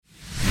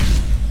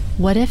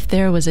What if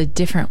there was a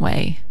different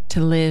way to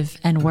live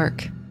and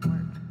work?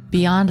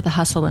 Beyond the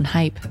hustle and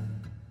hype,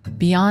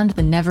 beyond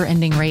the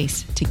never-ending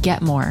race to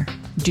get more,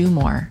 do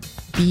more,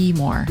 be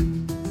more.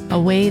 A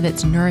way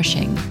that's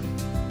nourishing,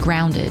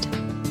 grounded,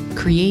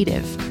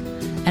 creative,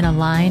 and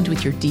aligned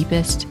with your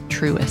deepest,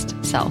 truest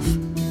self.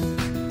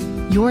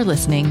 You're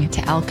listening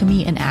to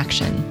Alchemy in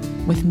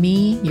Action with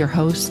me, your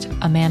host,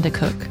 Amanda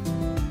Cook.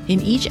 In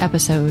each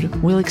episode,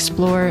 we'll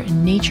explore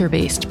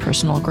nature-based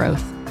personal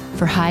growth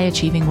for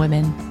high-achieving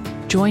women.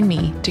 Join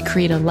me to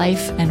create a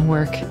life and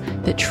work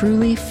that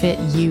truly fit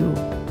you,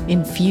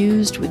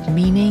 infused with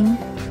meaning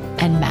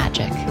and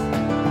magic.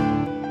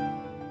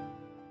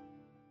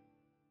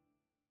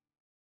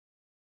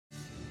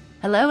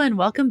 Hello and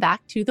welcome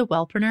back to the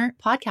Wellpreneur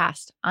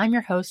podcast. I'm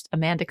your host,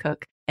 Amanda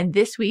Cook, and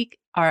this week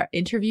our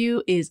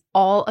interview is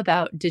all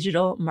about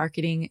digital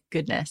marketing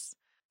goodness.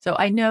 So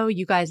I know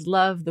you guys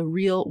love the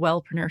Real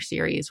Wellpreneur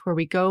series, where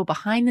we go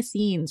behind the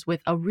scenes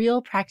with a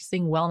real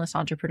practicing wellness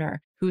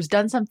entrepreneur who's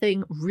done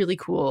something really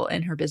cool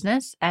in her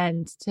business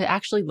and to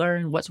actually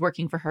learn what's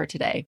working for her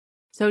today.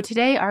 So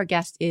today our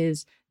guest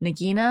is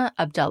Nagina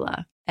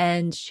Abdullah,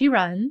 and she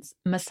runs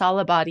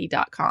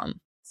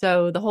masalabody.com.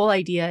 So the whole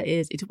idea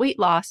is it's weight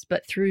loss,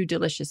 but through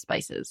delicious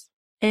spices.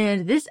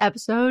 And this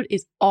episode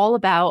is all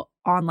about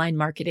online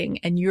marketing,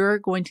 and you're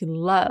going to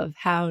love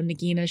how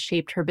Nagina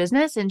shaped her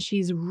business. And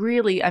she's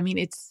really,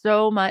 it's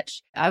so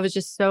much. I was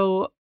just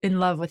so in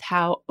love with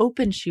how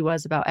open she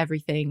was about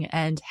everything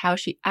and how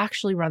she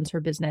actually runs her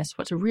business,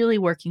 what's really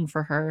working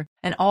for her,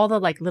 and all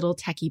the little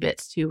techie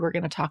bits too we're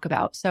going to talk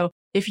about. So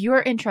if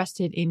you're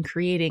interested in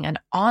creating an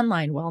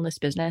online wellness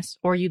business,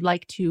 or you'd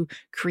like to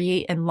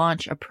create and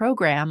launch a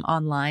program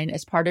online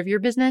as part of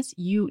your business,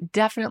 you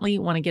definitely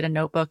want to get a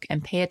notebook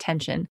and pay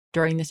attention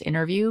during this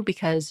interview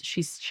because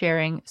she's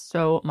sharing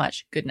so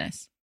much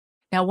goodness.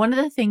 Now, one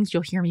of the things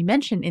you'll hear me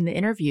mention in the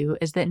interview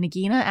is that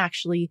Nagina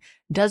actually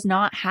does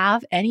not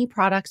have any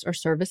products or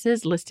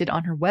services listed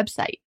on her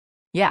website.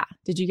 Yeah,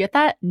 did you get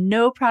that?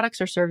 No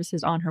products or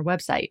services on her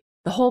website.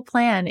 The whole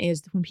plan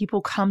is when people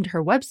come to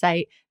her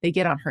website, they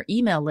get on her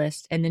email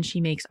list, and then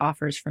she makes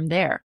offers from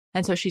there.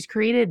 And so she's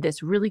created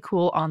this really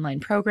cool online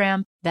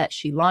program that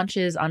she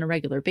launches on a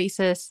regular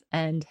basis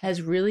and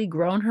has really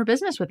grown her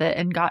business with it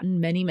and gotten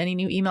many, many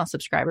new email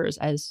subscribers,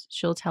 as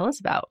she'll tell us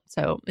about.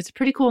 So it's a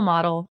pretty cool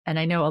model. And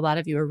I know a lot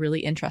of you are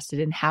really interested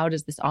in how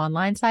does this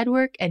online side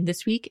work? And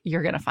this week,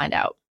 you're going to find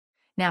out.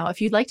 Now,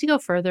 if you'd like to go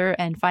further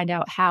and find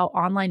out how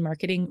online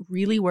marketing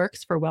really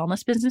works for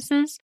wellness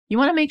businesses, you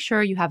want to make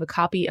sure you have a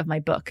copy of my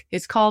book.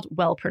 It's called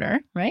Wellpreneur,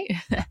 right?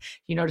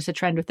 You notice a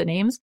trend with the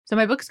names. So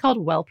my book is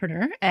called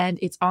Wellpreneur, and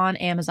it's on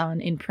Amazon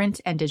in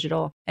print and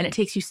digital. And it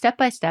takes you step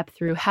by step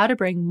through how to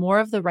bring more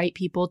of the right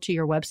people to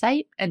your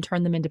website and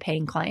turn them into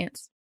paying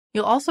clients.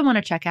 You'll also want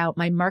to check out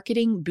my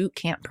Marketing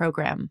Bootcamp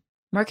program.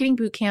 Marketing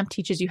Bootcamp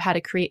teaches you how to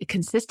create a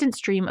consistent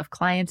stream of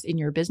clients in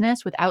your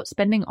business without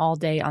spending all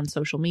day on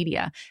social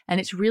media. And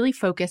it's really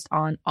focused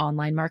on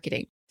online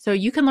marketing. So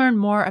you can learn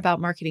more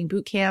about Marketing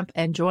Bootcamp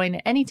and join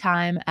at any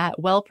time at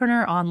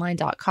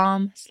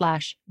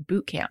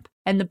wellpreneuronline.com/bootcamp.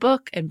 And the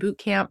book and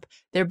bootcamp,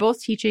 they're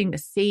both teaching the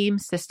same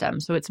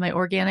system. So it's my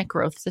organic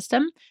growth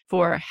system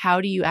for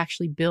how do you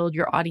actually build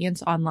your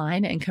audience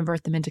online and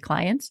convert them into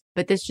clients.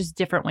 But there's just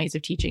different ways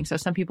of teaching. So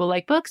some people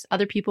like books,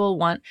 other people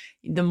want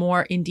the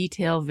more in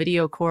detail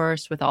video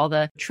course with all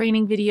the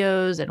training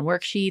videos and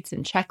worksheets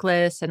and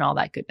checklists and all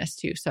that goodness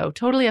too. So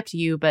totally up to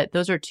you. But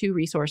those are two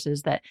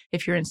resources that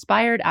if you're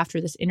inspired after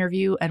this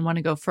interview and want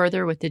to go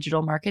further with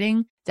digital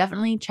marketing,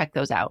 definitely check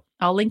those out.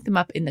 I'll link them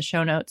up in the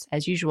show notes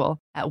as usual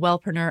at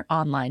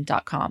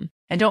wellpreneuronline.com.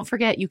 And don't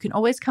forget, you can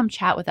always come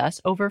chat with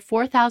us. Over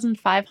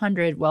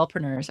 4,500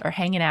 wellpreneurs are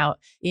hanging out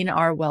in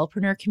our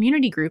Wellpreneur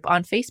community group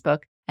on Facebook.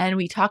 And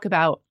we talk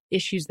about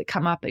issues that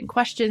come up and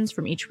questions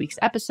from each week's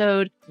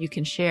episode. You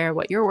can share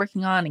what you're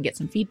working on and get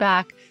some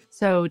feedback.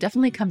 So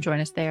definitely come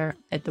join us there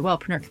at the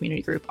Wellpreneur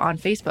community group on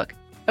Facebook.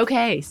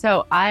 Okay,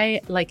 so I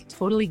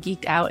totally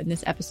geeked out in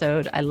this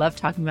episode. I love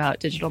talking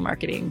about digital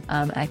marketing.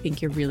 I think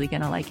you're really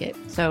going to like it.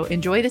 So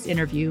enjoy this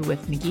interview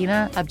with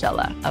Nagina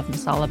Abdullah of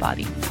Masala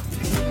Body.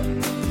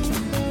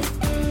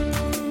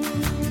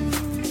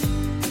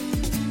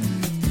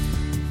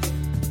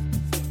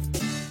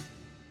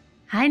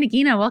 Hi,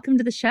 Nagina. Welcome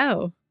to the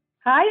show.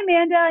 Hi,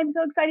 Amanda. I'm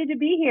so excited to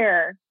be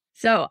here.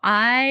 So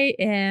I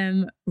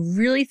am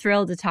really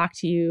thrilled to talk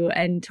to you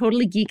and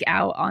totally geek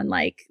out on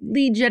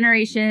lead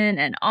generation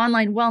and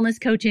online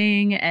wellness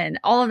coaching and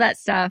all of that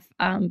stuff.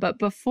 But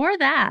before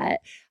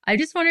that, I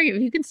just wonder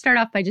if you can start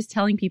off by just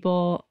telling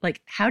people,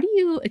 how do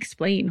you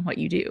explain what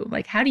you do?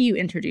 How do you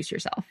introduce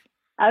yourself?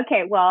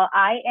 Okay, well,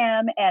 I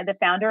am the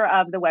founder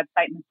of the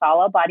website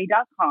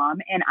masalabody.com,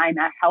 and I'm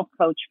a health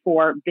coach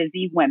for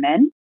busy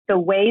women. The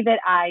way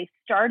that I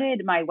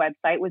started my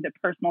website was a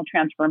personal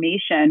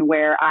transformation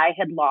where I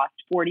had lost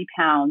 40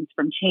 pounds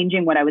from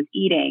changing what I was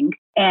eating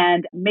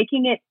and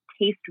making it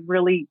taste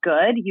really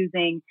good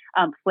using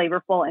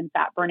flavorful and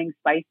fat-burning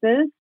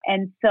spices.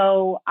 And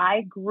so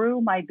I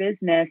grew my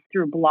business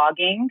through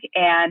blogging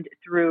and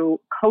through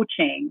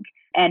coaching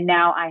And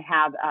now I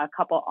have a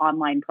couple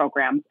online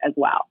programs as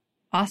well.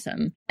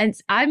 Awesome. And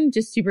I'm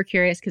just super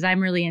curious because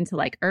I'm really into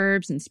like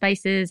herbs and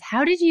spices.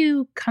 How did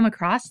you come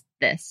across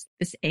this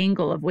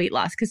angle of weight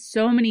loss? Because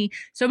so many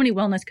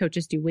wellness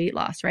coaches do weight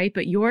loss, right?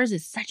 But yours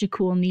is such a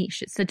cool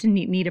niche. It's such a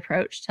neat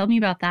approach. Tell me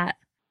about that.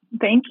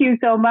 Thank you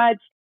so much.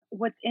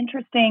 What's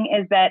interesting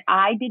is that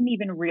I didn't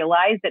even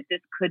realize that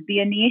this could be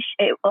a niche.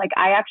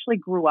 I actually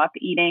grew up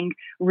eating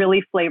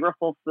really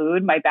flavorful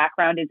food. My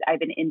background is I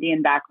have an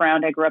Indian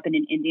background. I grew up in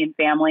an Indian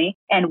family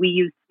and we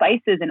use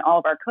spices in all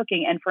of our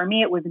cooking. And for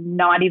me, it was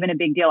not even a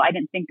big deal. I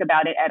didn't think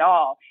about it at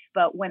all.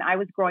 But when I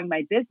was growing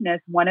my business,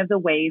 one of the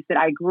ways that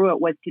I grew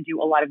it was to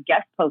do a lot of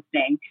guest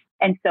posting.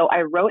 And so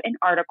I wrote an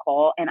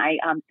article and I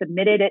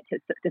submitted it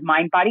to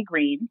Mind Body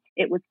Green.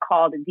 It was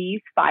called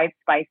 "These 5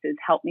 Spices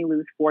Help Me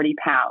Lose 40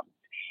 Pounds."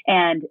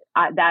 And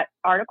that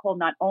article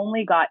not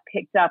only got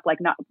picked up,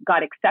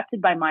 got accepted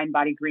by Mind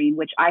Body Green,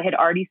 which I had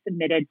already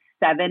submitted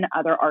 7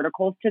 other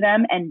articles to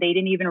them, and they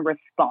didn't even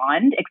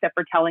respond except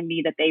for telling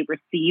me that they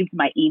received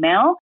my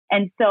email.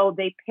 And so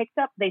they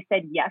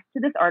said yes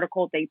to this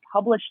article. They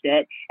published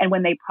it. And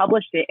when they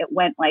published it, it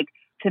went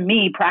to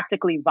me,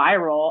 practically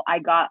viral. I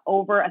got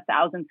over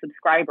 1,000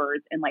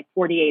 subscribers in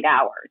 48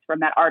 hours from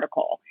that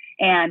article.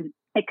 And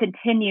it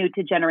continued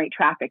to generate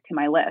traffic to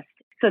my list.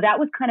 So that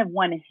was kind of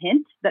one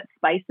hint that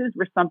spices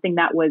were something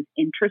that was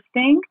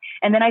interesting.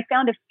 And then I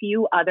found a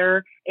few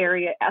other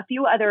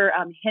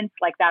hints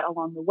like that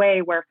along the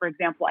way where, for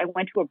example, I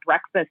went to a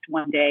breakfast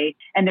one day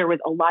and there was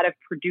a lot of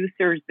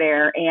producers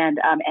there and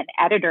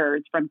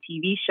editors from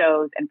TV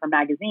shows and from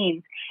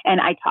magazines. And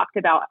I talked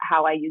about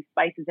how I use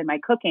spices in my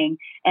cooking.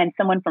 And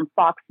someone from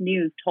Fox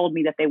News told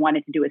me that they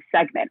wanted to do a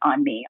segment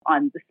on me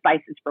on the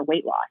spices for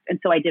weight loss. And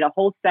so I did a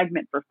whole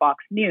segment for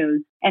Fox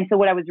News. And so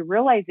what I was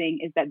realizing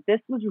is that this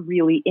was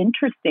really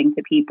interesting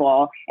to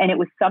people. And it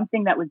was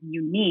something that was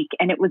unique.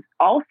 And it was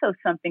also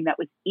something that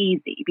was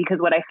easy, because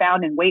what I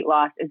found in weight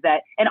loss is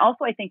that, and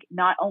also I think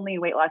not only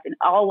in weight loss, in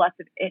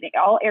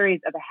all areas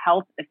of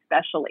health,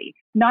 especially,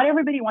 not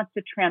everybody wants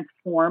to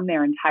transform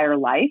their entire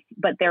life,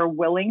 but they're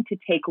willing to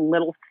take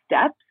little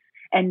steps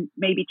and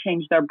maybe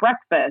change their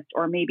breakfast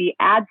or maybe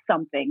add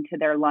something to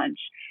their lunch.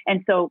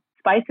 And so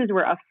spices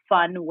were a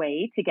fun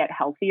way to get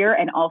healthier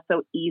and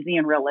also easy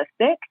and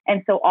realistic.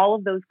 And so all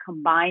of those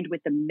combined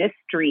with the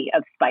mystery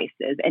of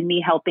spices and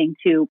me helping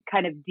to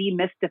kind of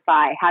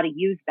demystify how to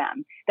use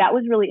them, that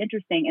was really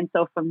interesting. And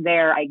so from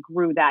there, I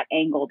grew that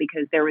angle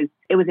because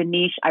it was a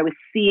niche. I was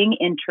seeing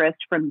interest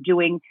from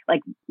doing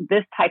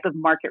this type of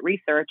market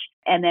research.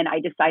 And then I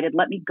decided,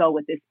 let me go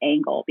with this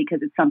angle because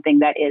it's something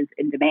that is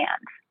in demand.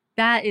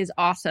 That is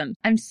awesome.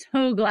 I'm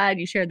so glad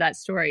you shared that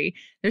story.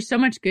 There's so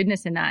much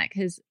goodness in that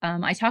because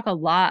I talk a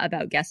lot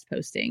about guest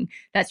posting.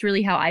 That's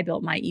really how I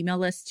built my email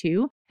list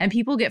too. And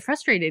people get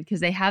frustrated because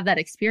they have that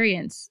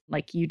experience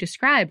like you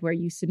described where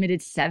you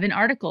submitted 7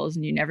 articles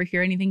and you never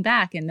hear anything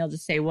back. And they'll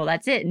just say, well,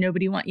 that's it.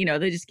 Nobody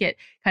they just get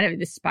kind of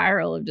this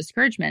spiral of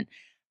discouragement.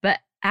 But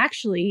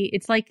actually,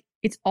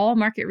 it's all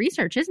market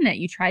research, isn't it?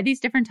 You tried these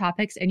different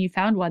topics and you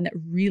found one that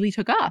really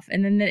took off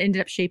and then that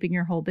ended up shaping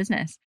your whole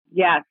business.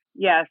 Yes.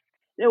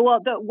 Well,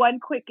 the one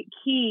quick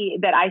key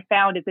that I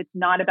found is it's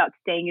not about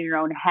staying in your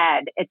own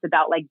head. It's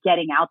about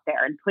getting out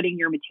there and putting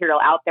your material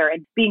out there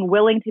and being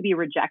willing to be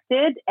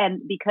rejected.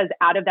 And because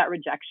out of that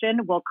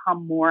rejection will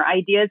come more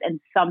ideas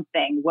and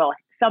something will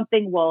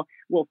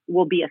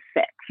be a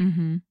fit.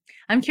 Mm-hmm.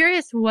 I'm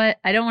curious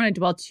I don't want to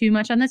dwell too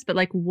much on this, but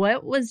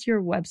what was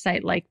your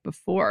website like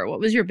before? What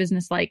was your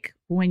business like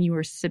when you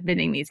were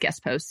submitting these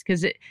guest posts?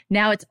 Because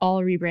now it's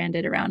all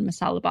rebranded around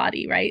Masala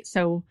Body, right?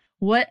 So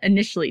what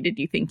initially did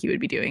you think you would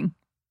be doing?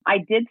 I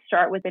did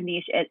start with a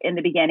niche in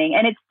the beginning,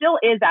 and it still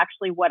is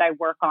actually what I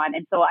work on.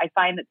 And so I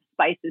find that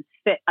spices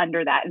fit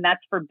under that. And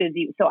that's for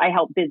busy. So I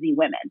help busy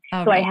women.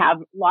 Oh, so right. I have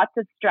lots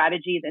of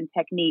strategies and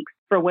techniques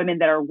for women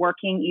that are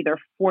working either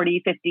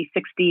 40, 50,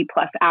 60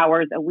 plus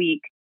hours a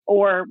week,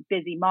 or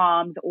busy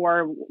moms,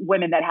 or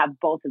women that have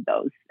both of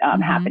those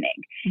happening.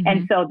 Mm-hmm.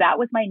 And so that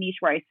was my niche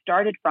where I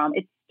started from.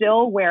 It's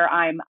still where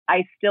I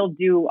still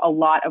do a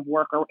lot of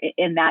work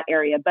in that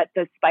area, but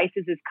the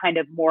spices is kind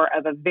of more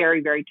of a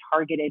very, very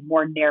targeted,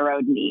 more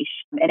narrowed niche,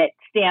 and it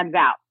stands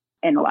out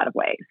in a lot of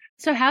ways.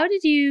 So how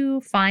did you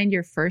find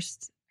your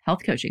first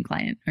health coaching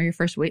client or your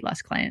first weight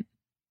loss client?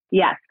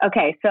 Yes.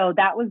 Okay. So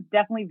that was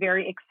definitely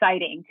very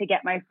exciting to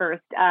get my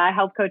first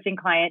health coaching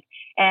client.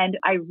 And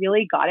I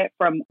really got it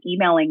from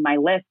emailing my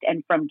list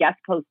and from guest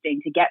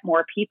posting to get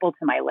more people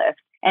to my list.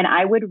 And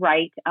I would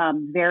write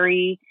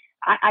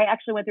I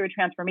actually went through a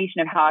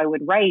transformation of how I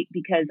would write,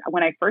 because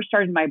when I first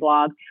started my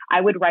blog, I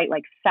would write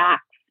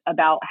facts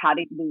about how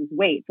to lose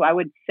weight. So I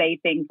would say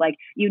things like,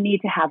 you need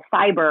to have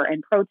fiber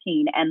and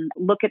protein and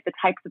look at the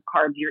types of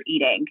carbs you're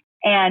eating.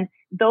 And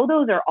though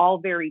those are all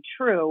very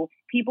true,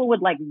 people would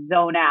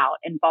zone out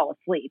and fall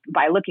asleep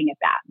by looking at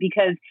that.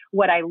 Because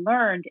what I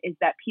learned is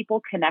that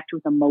people connect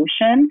with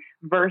emotion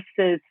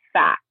versus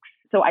facts.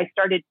 So I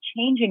started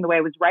changing the way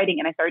I was writing,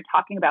 and I started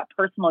talking about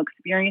personal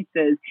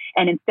experiences.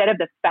 And instead of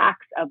the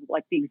facts of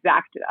the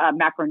exact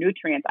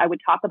macronutrients, I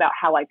would talk about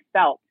how I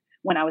felt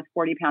when I was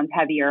 40 pounds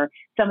heavier,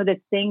 some of the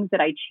things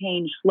that I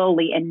changed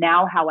slowly, and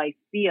now how I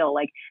feel,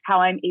 like how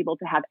I'm able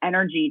to have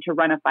energy to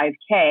run a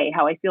 5K,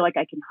 how I feel like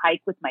I can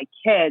hike with my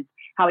kids,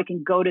 how I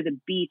can go to the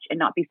beach and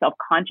not be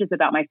self-conscious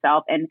about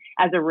myself, and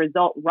as a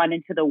result, run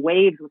into the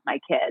waves with my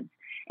kids.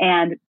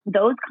 And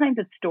those kinds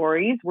of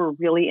stories were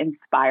really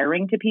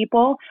inspiring to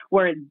people,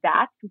 where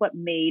that's what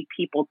made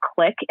people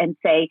click and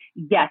say,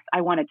 yes,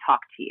 I want to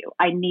talk to you.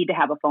 I need to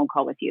have a phone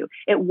call with you.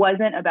 It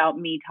wasn't about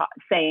me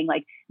saying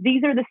like,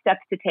 these are the steps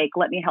to take.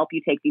 Let me help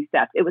you take these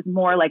steps. It was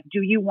more like,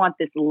 do you want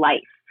this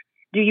life?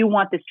 Do you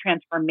want this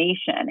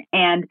transformation?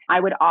 And I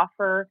would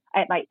offer,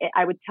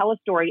 I would tell a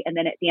story. And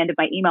then at the end of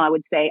my email, I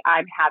would say,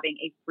 I'm having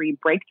a free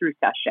breakthrough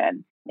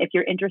session. If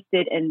you're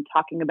interested in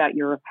talking about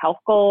your health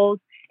goals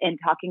and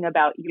talking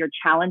about your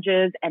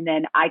challenges, and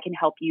then I can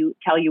help you,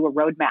 tell you a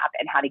roadmap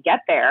and how to get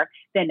there,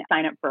 then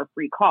sign up for a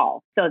free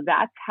call. So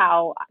that's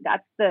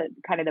the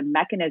kind of the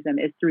mechanism,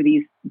 is through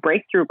these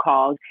breakthrough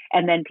calls.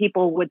 And then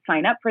people would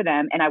sign up for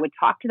them, and I would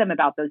talk to them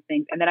about those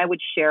things. And then I would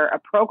share a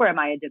program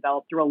I had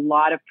developed through a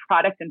lot of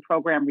product and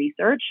program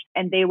research.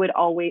 And they would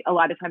always, a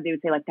lot of times they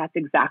would say like, that's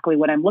exactly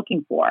what I'm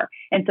looking for.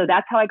 And so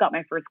that's how I got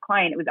my first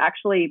client. It was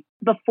actually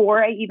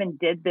before I even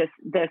did this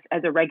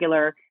as a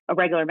regular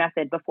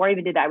method. Before I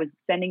even did that, I was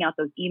sending out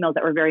those emails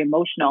that were very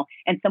emotional.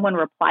 And someone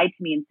replied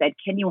to me and said,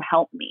 can you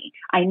help me?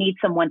 I need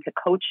someone to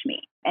coach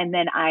me. And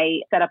then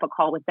I set up a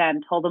call with them,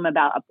 told them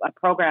about a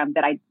program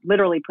that I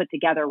literally put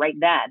together right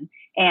then,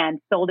 and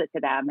sold it to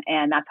them.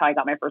 And that's how I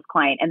got my first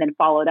client, and then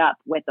followed up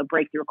with a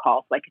breakthrough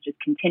call so I could just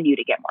continue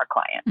to get more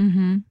clients.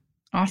 Mm-hmm.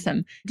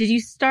 Awesome. Did you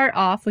start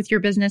off with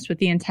your business with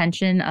the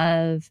intention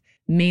of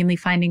mainly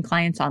finding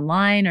clients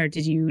online, or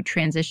did you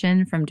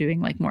transition from doing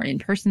like more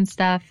in-person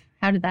stuff?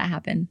 How did that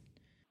happen?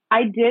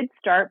 I did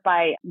start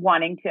by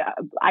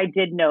I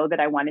did know that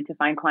I wanted to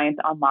find clients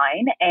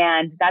online.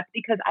 And that's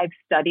because I've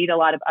studied a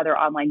lot of other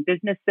online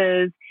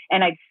businesses,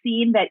 and I've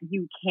seen that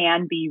you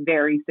can be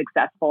very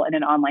successful in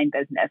an online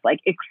business, like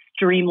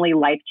extremely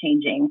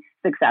life-changing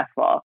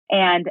successful.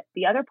 And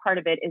the other part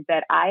of it is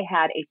that I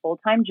had a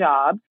full-time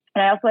job,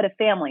 and I also had a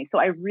family. So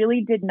I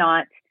really did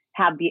not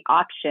have the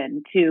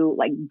option to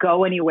like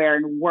go anywhere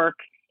and work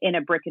in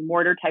a brick and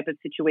mortar type of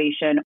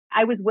situation.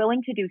 I was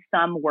willing to do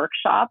some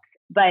workshops,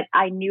 but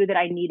I knew that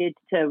I needed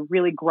to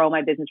really grow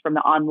my business from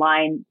the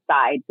online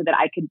side so that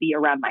I could be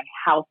around my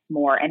house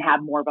more and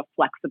have more of a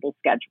flexible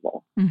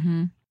schedule.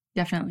 Mm-hmm.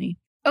 Definitely.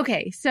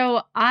 Okay.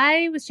 So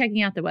I was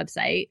checking out the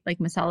website, like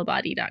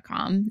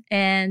masalabody.com.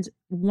 And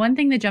one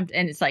thing that jumped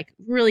in, it's like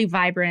really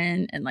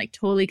vibrant and like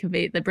totally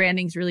conveyed. The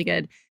branding's really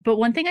good. But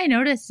one thing I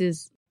noticed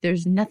is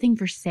there's nothing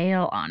for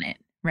sale on it.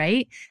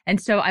 Right.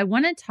 And so I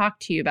want to talk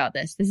to you about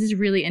this. This is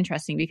really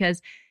interesting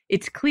because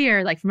it's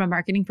clear, like from a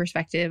marketing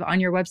perspective,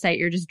 on your website,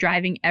 you're just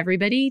driving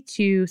everybody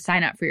to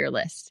sign up for your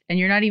list, and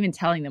you're not even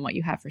telling them what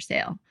you have for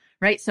sale.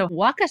 Right. So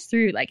walk us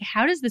through, like,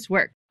 how does this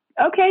work?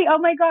 Okay. Oh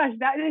my gosh.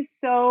 That is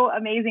so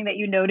amazing that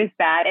you noticed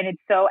that. And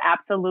it's so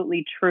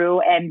absolutely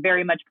true and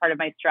very much part of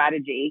my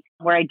strategy,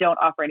 where I don't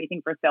offer anything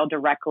for sale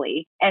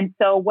directly. And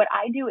so what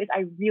I do is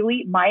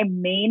my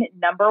main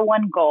number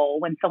one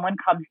goal when someone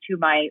comes to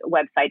my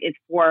website is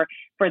for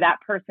that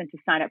person to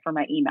sign up for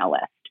my email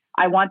list.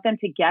 I want them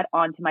to get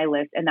onto my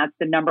list, and that's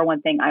the number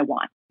one thing I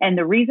want. And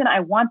the reason I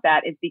want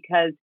that is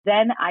because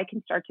then I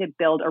can start to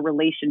build a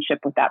relationship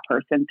with that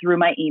person through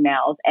my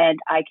emails, and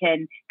I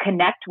can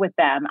connect with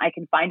them. I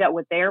can find out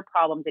what their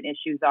problems and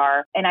issues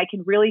are, and I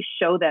can really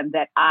show them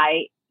that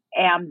I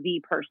am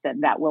the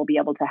person that will be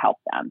able to help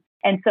them.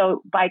 And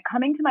so by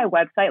coming to my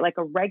website, like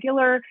a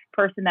regular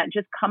person that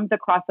just comes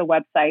across a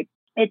website,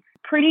 it's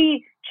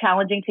pretty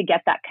challenging to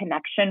get that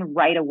connection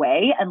right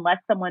away unless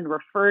someone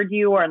referred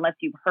you, or unless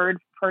you've heard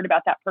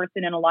about that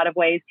person in a lot of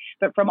ways.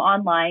 But from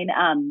online,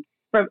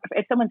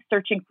 if someone's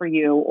searching for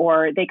you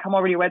or they come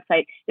over to your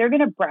website, they're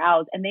going to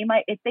browse, and they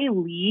might, if they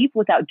leave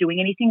without doing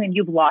anything, then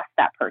you've lost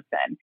that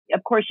person.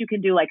 Of course, you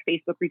can do like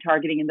Facebook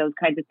retargeting and those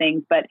kinds of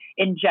things. But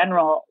in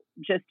general,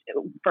 just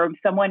for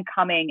someone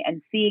coming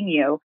and seeing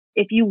you,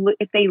 if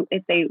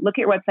they look at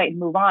your website and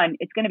move on,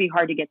 it's going to be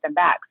hard to get them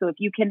back. So if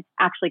you can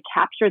actually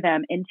capture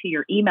them into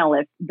your email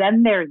list,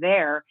 then they're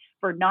there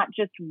for not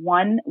just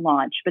one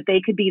launch, but they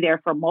could be there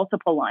for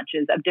multiple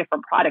launches of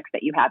different products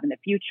that you have in the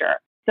future.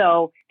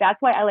 So that's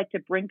why I like to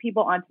bring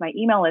people onto my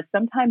email list.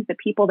 Sometimes the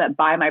people that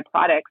buy my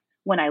products,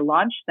 when I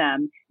launch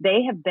them,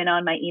 they have been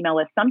on my email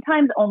list,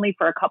 sometimes only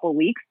for a couple of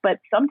weeks, but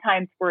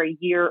sometimes for a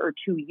year or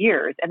 2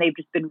 years. And they've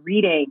just been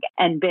reading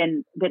and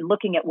been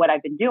looking at what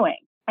I've been doing.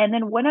 And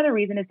then one other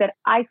reason is that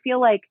I feel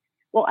like,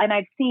 well, and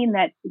I've seen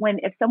that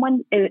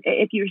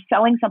if you're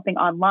selling something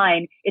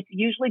online, it's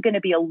usually going to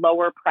be a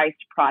lower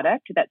priced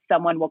product that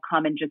someone will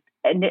come and just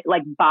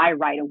like buy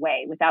right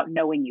away without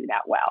knowing you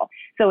that well.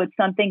 So it's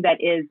something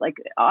that is like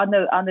on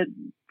the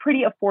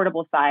pretty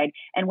affordable side.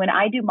 And when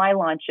I do my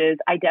launches,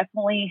 I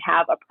definitely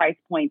have a price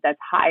point that's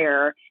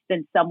higher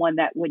than someone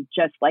that would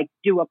just like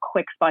do a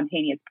quick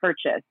spontaneous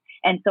purchase.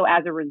 And so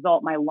as a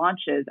result, my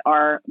launches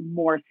are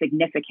more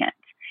significant.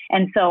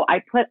 And so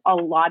I put a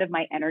lot of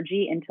my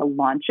energy into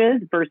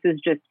launches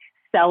versus just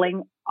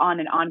selling on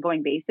an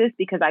ongoing basis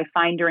because I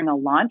find during a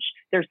launch,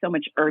 there's so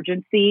much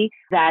urgency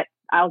that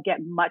I'll get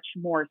much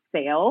more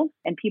sales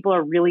and people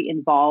are really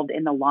involved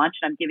in the launch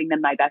and I'm giving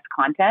them my best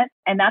content.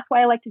 And that's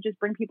why I like to just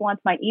bring people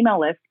onto my email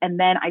list and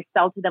then I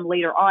sell to them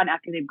later on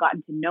after they've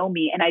gotten to know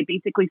me. And I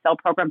basically sell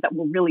programs that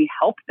will really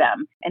help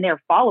them. And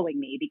they're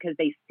following me because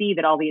they see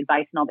that all the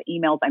advice and all the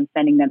emails I'm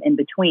sending them in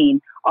between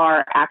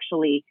are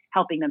actually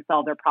helping them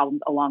solve their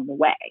problems along the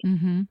way.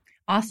 Mm-hmm.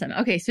 Awesome.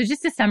 Okay. So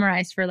just to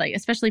summarize for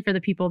especially for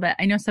the people that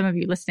I know some of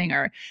you listening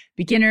are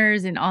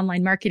beginners in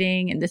online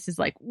marketing. And this is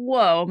like,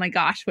 whoa, my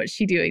gosh, what's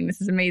she doing?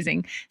 This is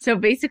amazing. So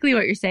basically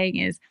what you're saying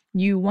is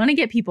you want to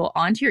get people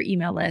onto your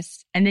email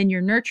list and then you're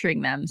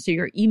nurturing them. So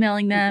you're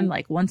emailing them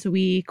like once a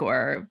week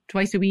or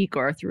twice a week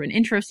or through an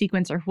intro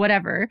sequence or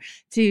whatever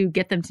to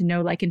get them to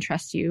know, like, and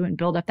trust you and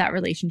build up that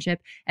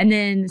relationship. And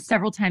then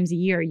several times a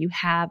year, you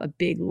have a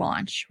big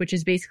launch, which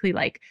is basically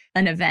like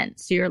an event.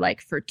 So you're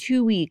like, for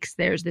 2 weeks,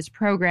 there's this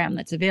program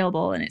that's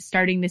available and it's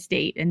starting this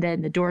date and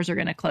then the doors are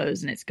going to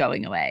close and it's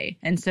going away.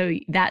 And so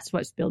that's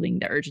what's building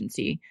the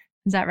urgency.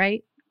 Is that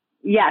right?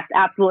 Yes,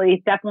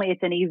 absolutely.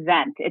 It's an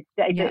event.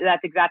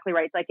 That's exactly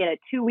right. It's like a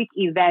 2-week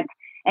event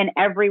and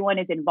everyone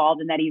is involved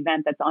in that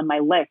event that's on my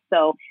list.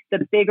 So the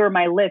bigger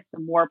my list,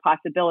 the more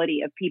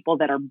possibility of people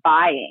that are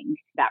buying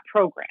that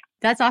program.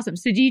 That's awesome.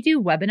 So do you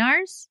do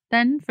webinars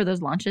then for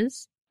those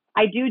launches?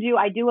 I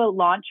do a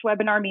launch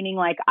webinar, meaning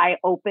like I've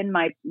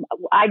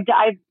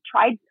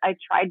tried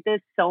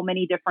this so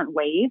many different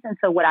ways. And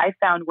so what I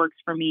found works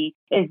for me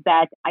is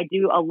that I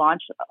do a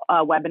launch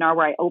webinar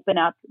where I open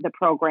up the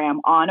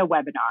program on a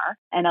webinar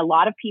and a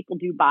lot of people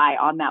do buy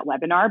on that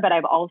webinar, but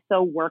I've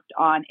also worked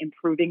on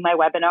improving my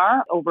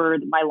webinar over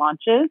my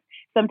launches.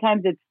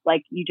 Sometimes it's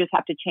like you just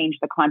have to change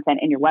the content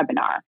in your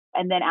webinar.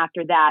 And then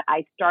after that,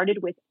 I started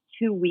with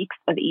 2 weeks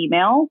of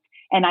emails.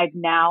 And I've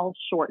now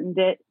shortened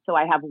it. So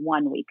I have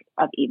 1 week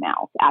of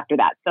emails after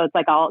that. So it's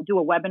like I'll do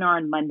a webinar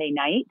on Monday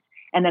night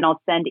and then I'll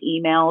send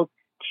emails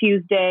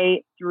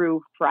Tuesday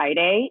through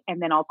Friday.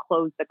 And then I'll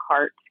close the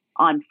cart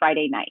on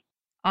Friday night.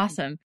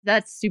 Awesome.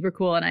 That's super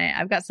cool. And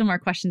I've got some more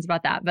questions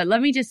about that. But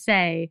let me just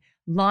say,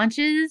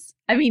 launches,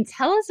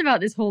 tell us about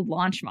this whole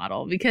launch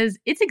model because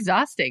it's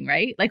exhausting,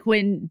 right? Like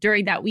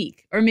during that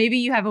week, or maybe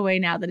you have a way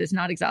now that is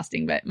not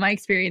exhausting, but my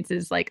experience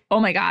is like, oh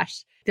my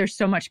gosh, there's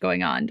so much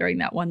going on during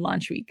that one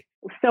launch week.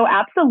 So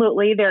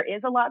absolutely, there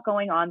is a lot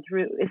going on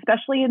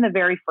especially in the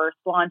very first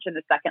launch and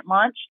the second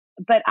launch.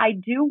 But I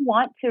do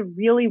want to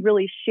really,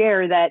 really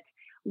share that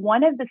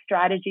one of the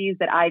strategies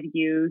that I've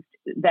used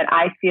that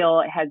I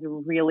feel has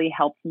really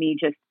helped me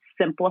just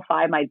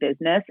simplify my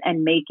business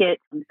and make it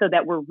so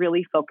that we're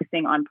really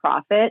focusing on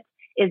profit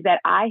is that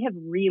I have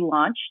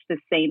relaunched the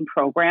same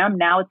program.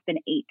 Now it's been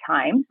 8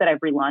 times that I've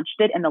relaunched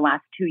it in the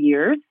last 2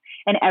 years.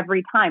 And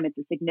every time it's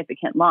a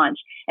significant launch.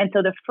 And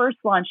so the first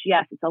launch,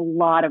 yes, it's a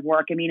lot of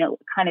work. It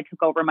kind of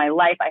took over my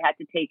life. I had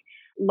to take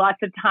lots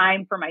of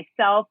time for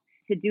myself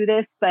to do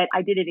this, but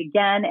I did it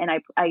again and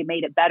I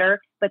made it better.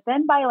 But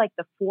then by like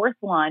the 4th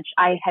launch,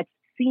 I had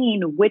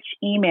seen which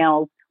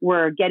emails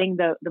were getting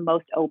the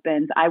most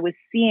opens. I was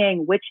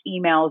seeing which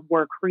emails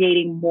were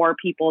creating more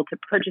people to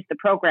purchase the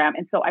program.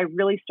 And so I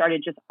really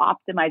started just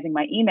optimizing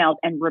my emails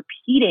and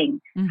repeating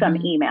some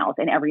emails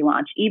in every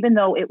launch, even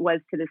though it was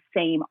to the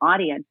same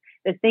audience.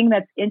 The thing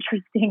that's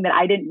interesting that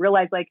I didn't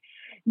realize, like,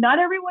 not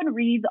everyone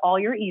reads all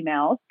your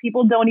emails.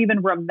 People don't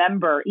even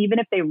remember, even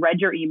if they read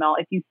your email.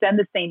 If you send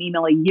the same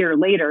email a year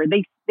later,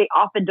 they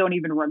often don't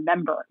even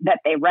remember that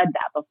they read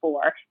that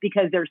before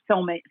because there's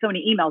so many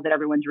emails that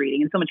everyone's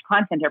reading and so much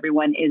content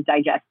everyone is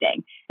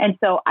digesting. And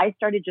so I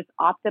started just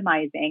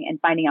optimizing and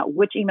finding out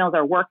which emails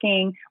are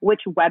working,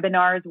 which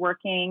webinars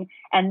working.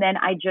 And then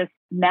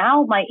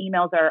now my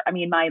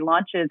my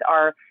launches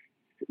are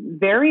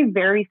very,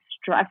 very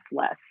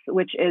stressless,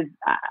 which is,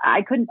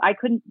 I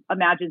couldn't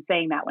imagine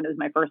saying that when it was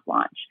my first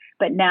launch,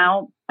 but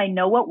now I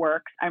know what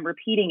works. I'm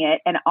repeating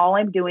it. And all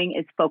I'm doing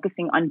is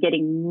focusing on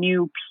getting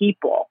new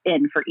people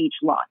in for each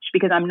launch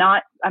because I'm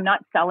not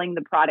selling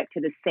the product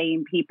to the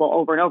same people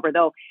over and over,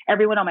 though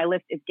everyone on my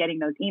list is getting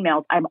those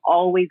emails. I'm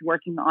always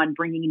working on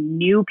bringing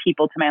new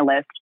people to my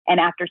list. And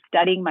after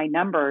studying my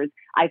numbers,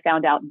 I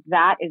found out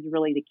that is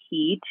really the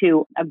key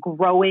to a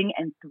growing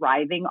and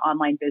thriving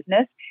online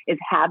business is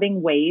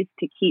having ways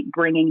to keep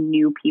bringing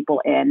new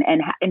people in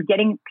and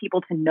getting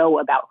people to know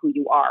about who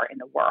you are in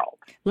the world.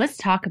 Let's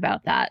talk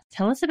about that.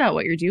 Tell us about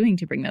what you're doing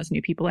to bring those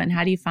new people in.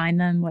 How do you find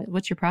them?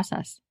 What's your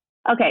process?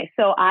 Okay,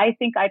 so I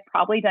think I've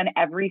probably done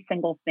every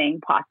single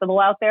thing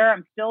possible out there.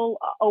 I'm still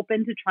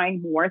open to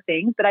trying more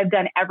things, but I've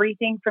done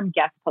everything from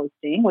guest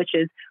posting, which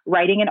is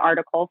writing an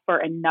article for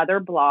another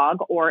blog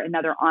or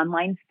another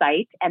online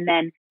site, and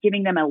then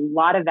giving them a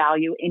lot of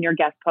value in your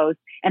guest post.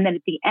 And then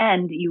at the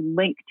end, you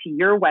link to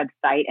your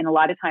website. And a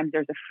lot of times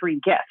there's a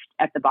free gift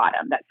at the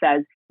bottom that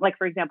says, like,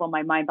 for example,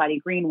 my Mind Body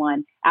Green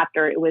one,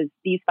 after it was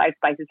these 5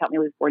 spices helped me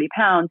lose 40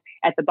 pounds.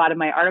 At the bottom of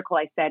my article,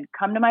 I said,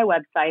 come to my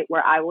website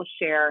where I will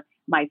share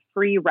my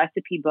free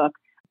recipe book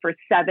for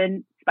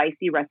 7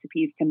 spicy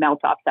recipes to melt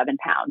off 7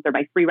 pounds, or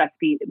my free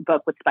recipe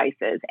book with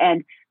spices.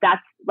 And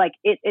that's like,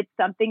 it's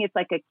something, it's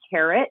like a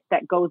carrot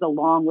that goes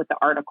along with the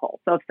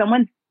article. So if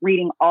someone's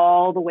reading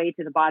all the way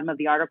to the bottom of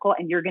the article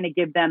and you're going to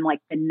give them like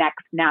the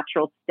next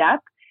natural step,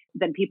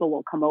 then people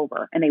will come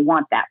over and they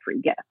want that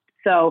free gift.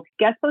 So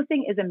guest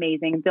posting is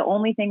amazing. The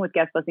only thing with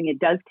guest posting, it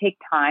does take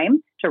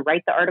time to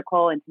write the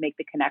article and to make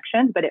the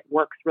connections, but it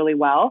works really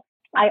well.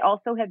 I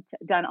also have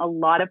done a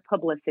lot of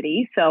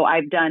publicity. So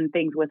I've done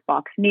things with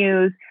Fox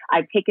News.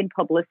 I've taken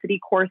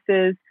publicity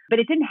courses, but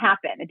it didn't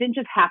happen. It didn't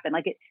just happen.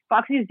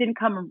 Fox News didn't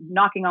come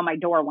knocking on my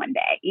door one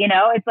day.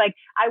 It's like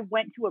I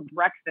went to a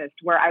breakfast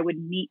where I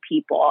would meet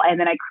people. And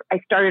then I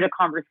started a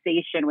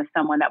conversation with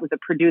someone that was a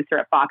producer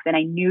at Fox, and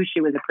I knew she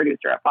was a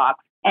producer at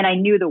Fox. And I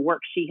knew the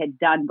work she had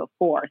done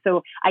before.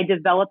 So I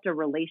developed a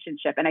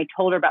relationship and I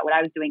told her about what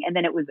I was doing. And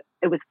then it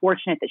was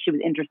fortunate that she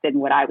was interested in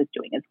what I was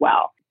doing as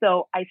well.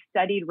 So I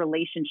studied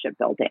relationship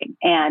building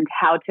and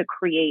how to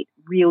create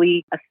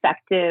really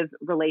effective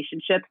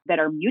relationships that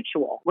are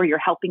mutual, where you're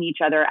helping each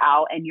other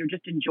out and you're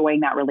just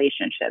enjoying that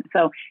relationship.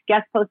 So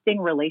guest posting,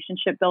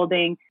 relationship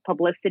building,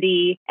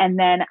 publicity. And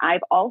then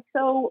I've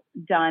also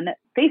done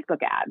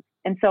Facebook ads.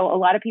 And so a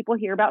lot of people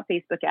hear about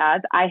Facebook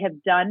ads. I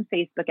have done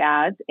Facebook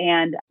ads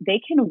and they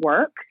can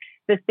work.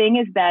 The thing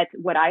is that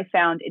what I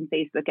found in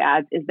Facebook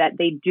ads is that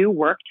they do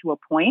work to a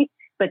point,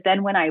 but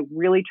then when I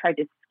really tried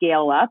to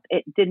scale up,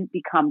 it didn't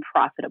become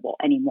profitable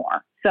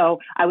anymore. So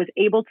I was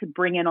able to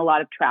bring in a lot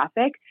of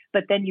traffic,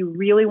 but then you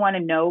really want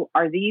to know,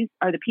 are the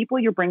people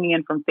you're bringing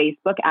in from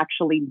Facebook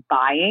actually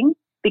buying?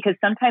 Because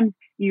sometimes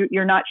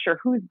you're not sure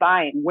who's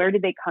buying, where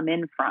did they come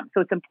in from? So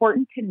it's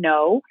important to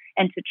know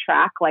and to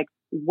track like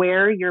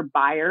where your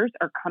buyers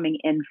are coming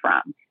in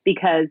from,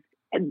 because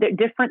the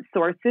different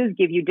sources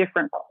give you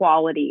different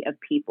quality of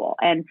people.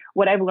 And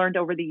what I've learned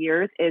over the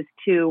years is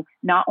to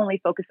not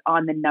only focus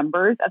on the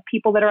numbers of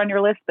people that are on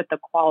your list, but the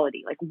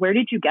quality. Like, where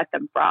did you get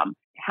them from?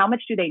 How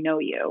much do they know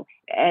you?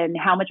 And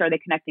how much are they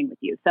connecting with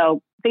you?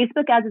 So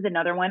Facebook ads is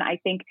another one. I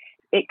think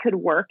it could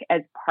work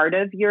as part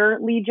of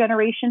your lead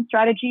generation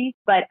strategy,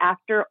 but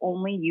after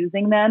only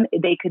using them,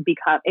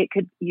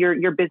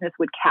 your business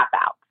would cap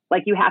out.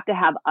 Like, you have to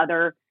have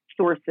other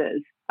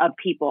sources of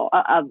people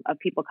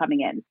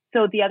coming in.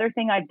 So the other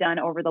thing I've done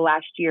over the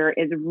last year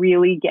is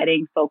really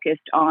getting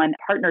focused on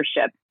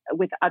partnerships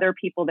with other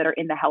people that are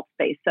in the health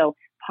space. So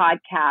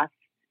podcasts,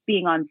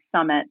 being on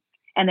summits,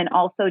 and then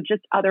also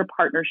just other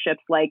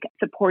partnerships, like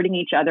supporting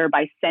each other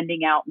by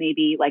sending out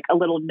maybe like a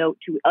little note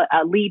to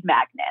a lead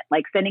magnet,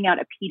 like sending out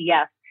a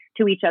PDF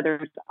to each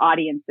other's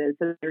audiences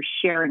so that they're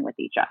sharing with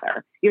each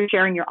other. You're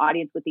sharing your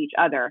audience with each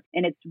other.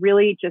 And it's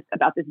really just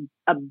about this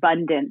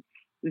abundance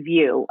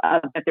view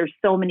of that there's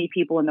so many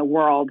people in the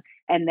world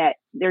and that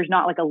there's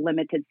not like a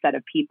limited set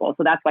of people.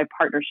 So that's why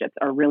partnerships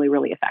are really,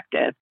 really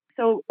effective.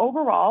 So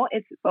overall,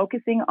 it's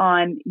focusing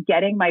on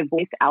getting my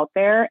voice out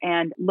there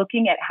and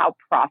looking at how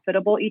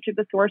profitable each of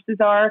the sources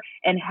are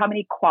and how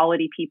many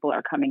quality people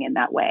are coming in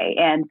that way.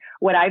 And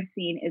what I've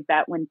seen is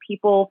that when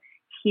people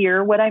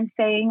hear what I'm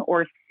saying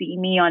or see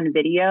me on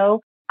video,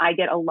 I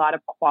get a lot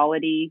of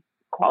quality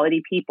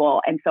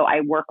people. And so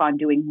I work on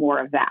doing more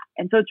of that.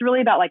 And so it's really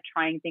about like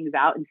trying things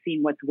out and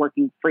seeing what's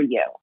working for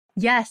you.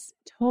 Yes,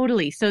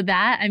 totally. So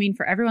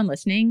for everyone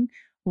listening,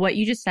 what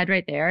you just said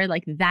right there,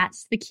 like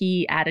that's the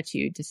key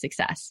attitude to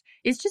success.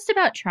 It's just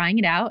about trying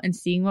it out and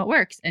seeing what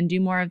works and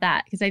do more of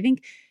that. Because I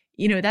think,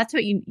 that's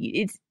what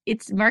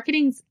it's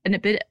marketing's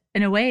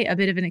in a way, a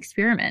bit of an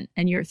experiment,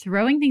 and you're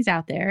throwing things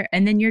out there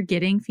and then you're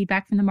getting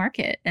feedback from the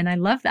market. And I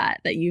love that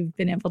you've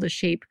been able to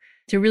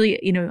really,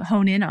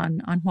 hone in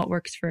on what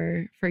works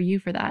for you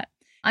for that.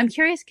 I'm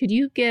curious, could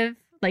you give,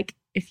 like,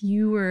 if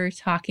you were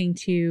talking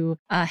to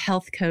a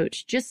health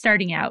coach just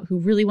starting out who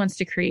really wants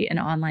to create an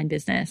online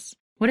business,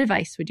 what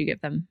advice would you give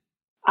them?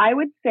 I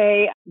would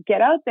say get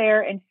out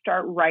there and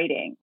start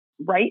writing.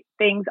 Write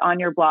things on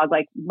your blog.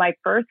 Like, my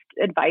first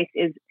advice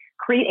is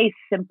create a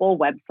simple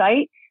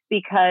website,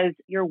 because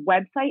your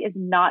website is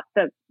not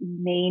the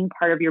main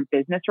part of your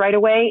business right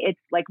away. It's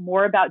like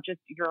more about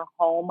just your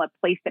home, a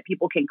place that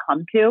people can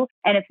come to.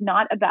 And it's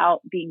not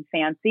about being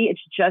fancy.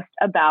 It's just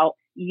about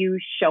you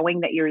showing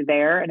that you're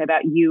there and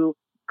about you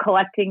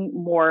collecting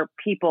more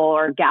people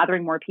or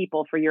gathering more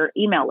people for your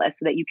email list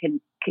so that you can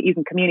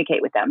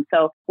communicate with them.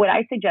 So what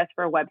I suggest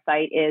for a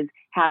website is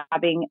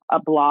having a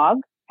blog,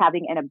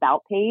 having an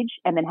about page,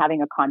 and then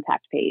having a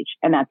contact page.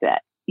 And that's it.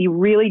 You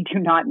really do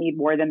not need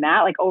more than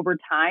that. Like, over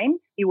time,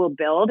 you will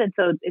build. And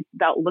so it's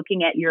about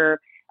looking at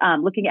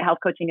health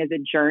coaching as a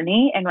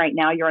journey. And right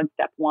now you're on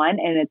step 1,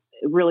 and it's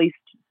really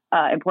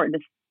important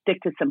to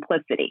stick to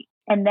simplicity.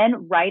 And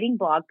then writing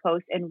blog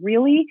posts and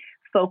really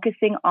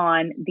focusing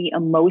on the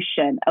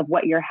emotion of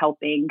what you're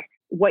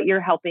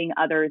helping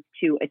others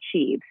to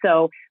achieve.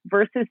 So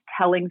versus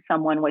telling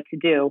someone what to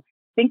do,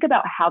 think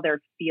about how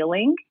they're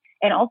feeling.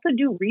 And also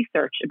do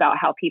research about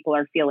how people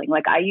are feeling.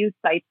 Like, I use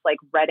sites like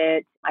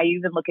Reddit. I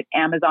even look at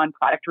Amazon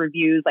product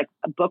reviews, like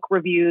book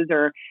reviews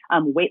or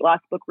weight loss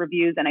book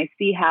reviews. And I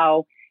see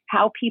how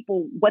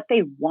people, what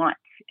they want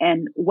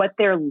and what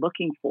they're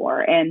looking for,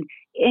 and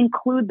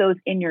include those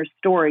in your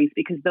stories,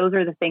 because those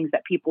are the things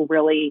that people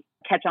really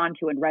catch on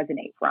to and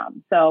resonate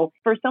from. So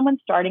for someone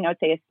starting, I would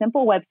say a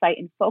simple website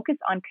and focus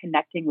on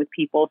connecting with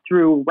people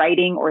through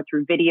writing or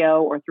through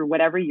video or through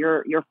whatever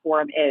your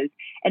forum is,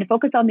 and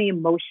focus on the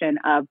emotion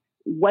of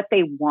what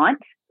they want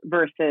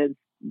versus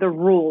the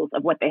rules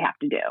of what they have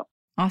to do.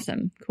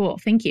 Awesome. Cool.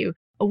 Thank you.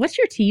 What's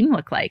your team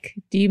look like?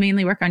 Do you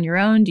mainly work on your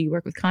own? Do you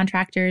work with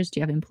contractors? Do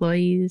you have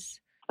employees?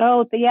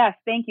 Oh, yes.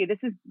 Thank you. This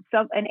is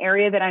an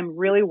area that I'm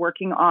really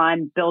working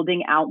on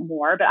building out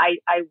more. But I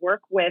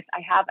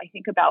have, I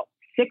think, about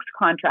 6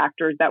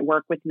 contractors that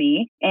work with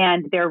me,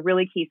 and they're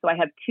really key. So I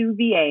have 2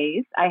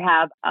 VAs. I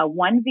have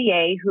one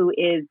VA who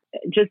is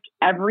just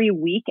every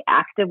week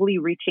actively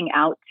reaching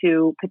out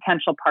to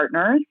potential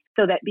partners,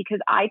 so that, because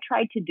I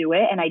tried to do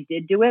it and I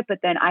did do it, but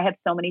then I have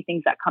so many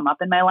things that come up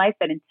in my life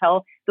that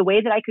until the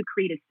way that I could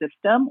create a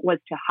system was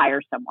to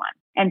hire someone.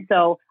 And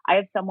so I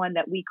have someone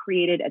that we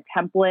created a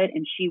template,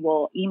 and she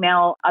will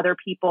email other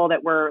people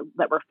that we're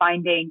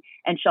finding,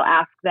 and she'll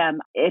ask them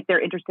if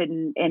they're interested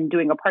in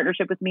doing a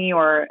partnership with me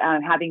or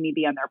having me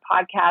be on their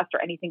podcast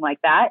or anything like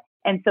that.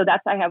 And so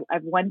I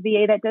have one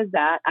VA that does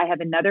that. I have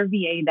another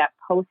VA that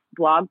posts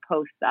blog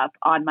posts up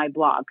on my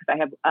blog, because I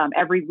have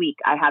every week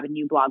I have a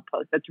new blog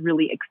post that's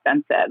really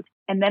extensive.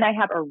 And then I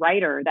have a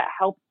writer that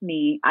helps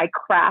me. I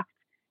craft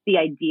the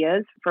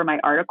ideas for my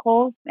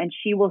articles, and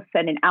she will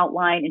send an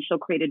outline and she'll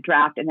create a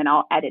draft, and then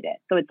I'll edit it.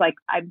 So it's like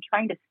I'm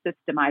trying to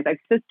systemize. I've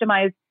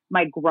systemized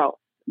my growth,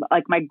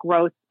 like my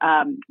growth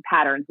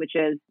patterns, which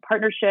is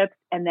partnerships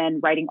and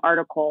then writing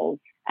articles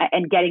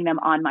and getting them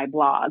on my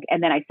blog.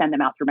 And then I send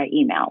them out through my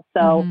email.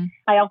 So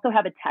I also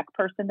have a tech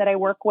person that I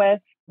work with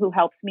who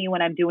helps me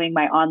when I'm doing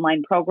my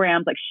online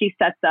programs. Like, she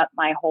sets up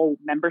my whole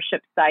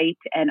membership site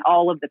and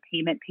all of the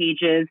payment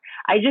pages.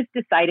 I just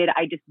decided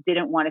I just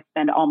didn't want to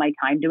spend all my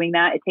time doing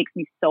that. It takes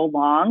me so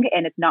long,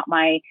 and it's not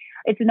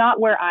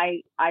where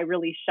I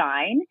really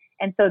shine.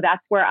 And so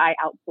that's where I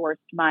outsourced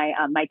my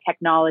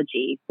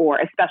technology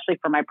especially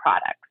for my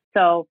products.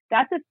 So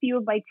that's a few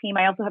of my team.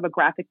 I also have a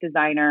graphic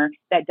designer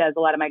that does a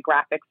lot of my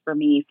graphics for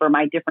me for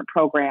my different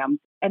programs.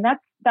 And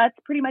that's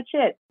pretty much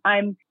it.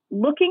 I'm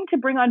looking to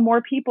bring on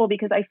more people,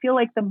 because I feel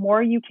like the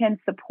more you can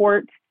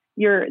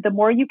the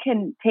more you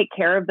can take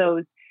care of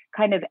those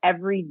kind of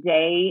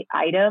everyday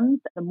items,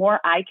 the more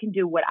I can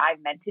do what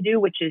I'm meant to do,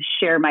 which is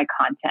share my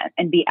content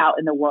and be out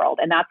in the world.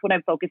 And that's what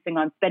I'm focusing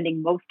on,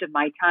 spending most of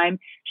my time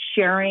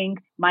sharing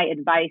my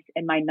advice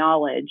and my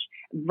knowledge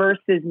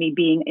versus me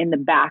being in the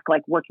back,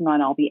 like working on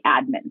all the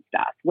admin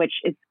stuff, which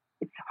it's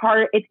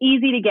hard. It's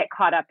easy to get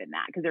caught up in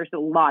that because there's a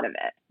lot of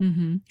it.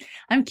 Mm-hmm.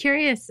 I'm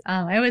curious.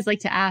 I always like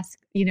to ask,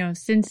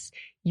 since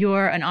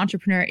you're an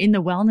entrepreneur in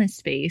the wellness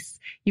space,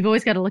 you've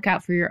always got to look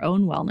out for your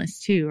own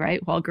wellness too,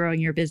 right? While growing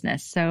your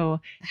business.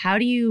 So how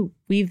do you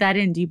weave that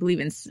in? Do you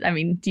believe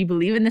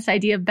in this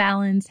idea of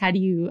balance? How do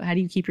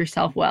you keep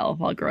yourself well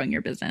while growing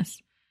your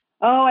business?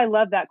 Oh, I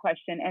love that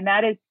question. And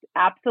that is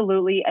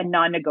absolutely a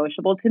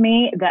non-negotiable to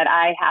me, that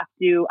I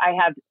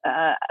have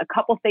a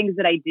couple things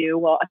that I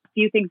do, a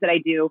few things that I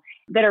do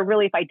that are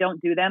really, if I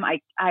don't do them,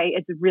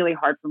 it's really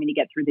hard for me to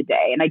get through the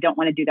day, and I don't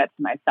want to do that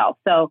to myself.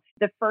 So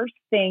the first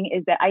thing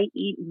is that I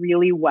eat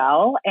really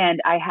well,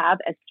 and I have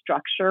a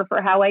structure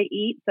for how I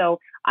eat. So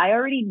I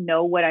already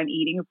know what I'm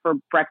eating for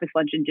breakfast,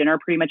 lunch, and dinner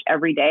pretty much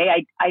every day.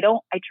 I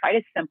try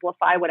to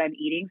simplify what I'm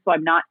eating, so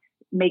I'm not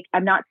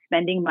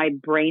spending my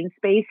brain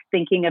space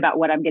thinking about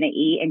what I'm going to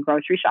eat and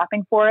grocery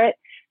shopping for it.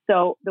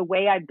 So the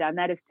way I've done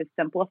that is to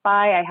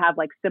simplify. I have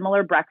like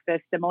similar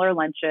breakfast, similar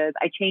lunches.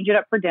 I change it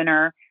up for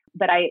dinner,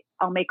 but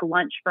I'll make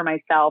lunch for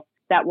myself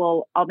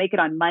I'll make it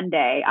on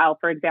Monday. I'll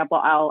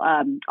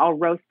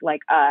roast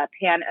like a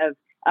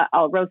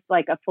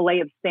fillet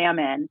of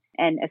salmon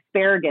and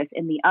asparagus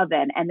in the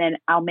oven, and then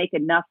I'll make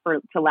enough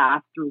to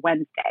last through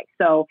Wednesday.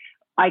 So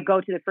I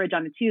go to the fridge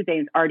on a Tuesday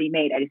and it's already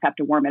made. I just have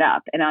to warm it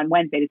up. And on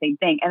Wednesday, the same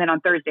thing. And then on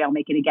Thursday, I'll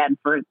make it again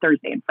for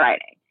Thursday and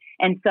Friday.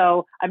 And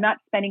so I'm not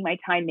spending my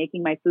time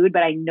making my food,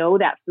 but I know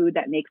that food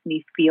that makes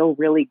me feel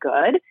really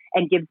good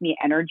and gives me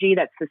energy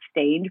that's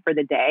sustained for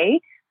the day.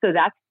 So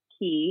that's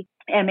key,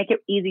 and make it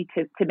easy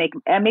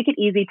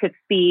to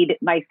feed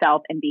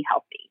myself and be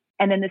healthy.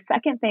 And then the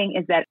second thing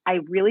is that I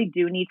really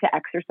do need to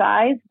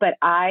exercise, but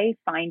I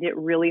find it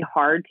really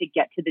hard to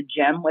get to the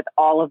gym with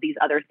all of these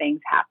other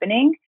things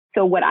happening.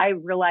 So what I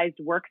realized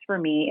works for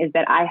me is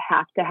that I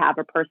have to have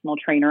a personal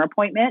trainer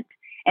appointment.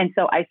 And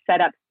so I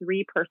set up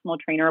 3 personal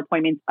trainer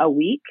appointments a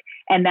week.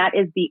 And that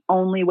is the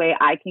only way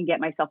I can get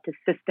myself to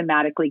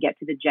systematically get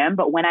to the gym.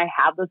 But when I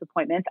have those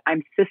appointments,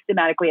 I'm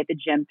systematically at the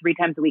gym 3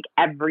 times a week,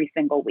 every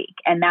single week.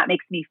 And that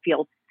makes me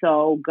feel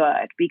so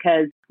good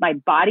because my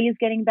body is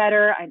getting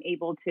better. I'm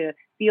able to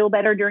feel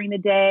better during the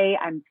day.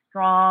 I'm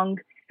strong.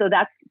 So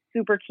that's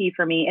super key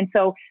for me. And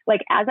so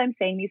like, as I'm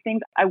saying these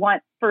things, I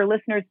want for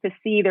listeners to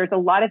see there's a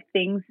lot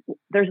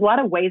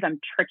of ways I'm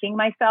tricking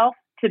myself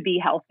to be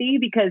healthy,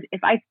 because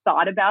if I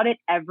thought about it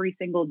every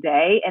single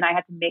day and I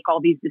had to make all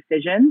these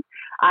decisions,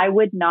 I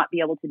would not be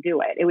able to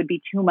do it. It would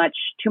be too much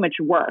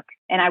work.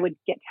 And I would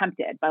get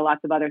tempted by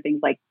lots of other things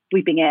like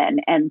sleeping in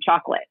and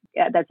chocolate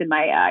that's in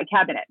my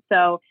cabinet.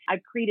 So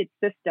I've created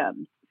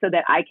systems so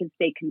that I can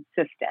stay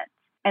consistent.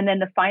 And then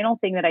the final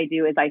thing that I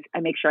do is I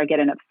make sure I get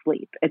enough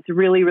sleep. It's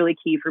really, really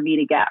key for me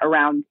to get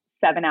around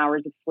 7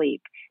 hours of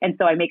sleep. And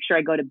so I make sure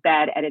I go to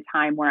bed at a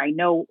time where I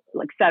know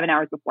like 7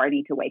 hours before I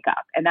need to wake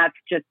up. And that's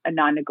just a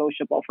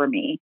non-negotiable for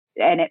me.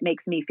 And it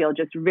makes me feel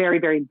just very,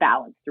 very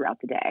balanced throughout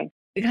the day.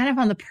 Kind of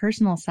on the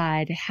personal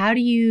side, how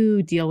do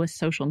you deal with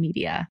social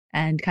media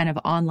and kind of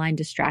online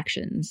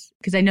distractions?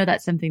 Because I know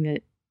that's something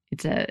that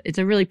it's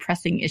a really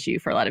pressing issue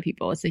for a lot of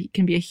people. It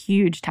can be a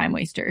huge time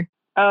waster.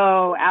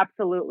 Oh,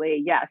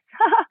 absolutely. Yes.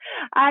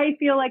 I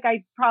feel like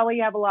I probably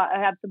have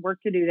some work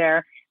to do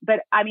there.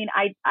 But I mean,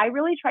 I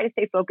really try to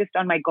stay focused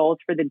on my goals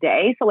for the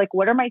day. So like,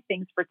 what are my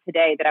things for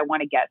today that I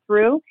want to get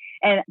through?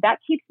 And that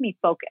keeps me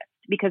focused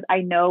because I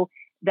know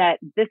that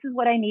this is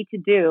what I need to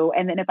do.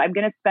 And then if I'm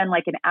going to spend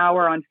like an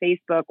hour on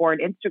Facebook or on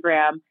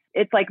Instagram,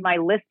 it's like my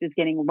list is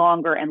getting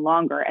longer and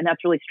longer. And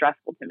that's really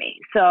stressful to me.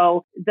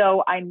 So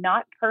though I'm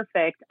not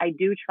perfect, I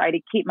do try to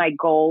keep my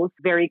goals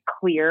very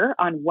clear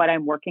on what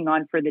I'm working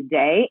on for the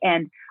day.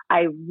 And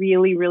I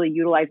really, really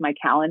utilize my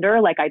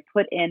calendar. Like I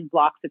put in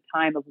blocks of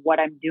time of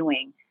what I'm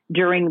doing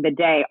during the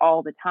day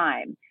all the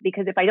time.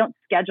 Because if I don't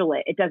schedule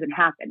it, it doesn't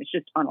happen. It's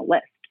just on a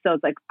list. So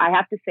it's like, I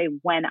have to say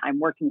when I'm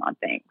working on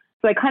things.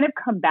 So I kind of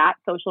combat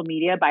social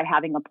media by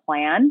having a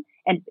plan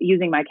and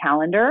using my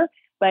calendar,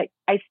 but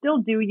I still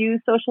do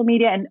use social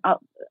media. And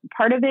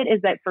part of it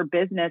is that for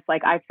business,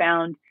 like I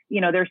found,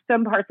 there's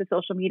some parts of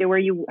social media where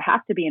you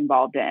have to be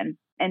involved in.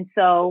 And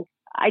so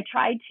I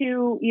try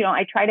to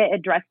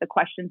address the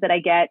questions that I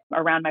get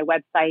around my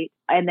website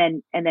and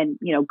then,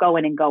 go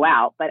in and go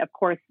out. But of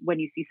course, when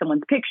you see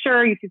someone's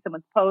picture, you see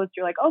someone's post,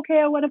 you're like, okay,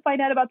 I want to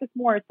find out about this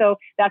more. So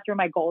that's where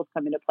my goals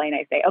come into play. And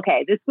I say,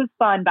 okay, this was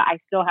fun, but I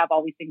still have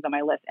all these things on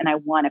my list and I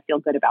want to feel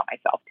good about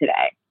myself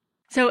today.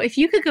 So if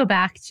you could go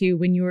back to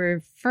when you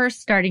were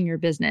first starting your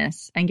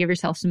business and give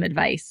yourself some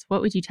advice,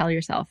 what would you tell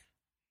yourself?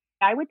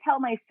 I would tell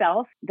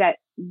myself that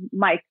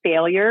my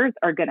failures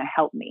are going to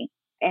help me.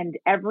 And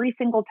every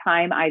single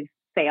time I've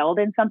failed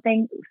in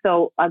something,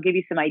 so I'll give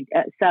you some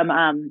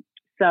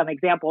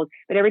examples,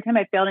 but every time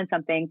I failed in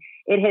something,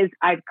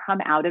 I've come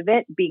out of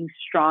it being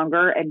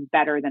stronger and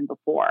better than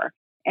before.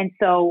 And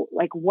so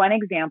like one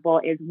example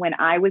is when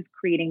I was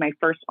creating my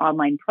first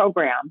online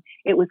program,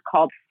 it was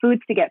called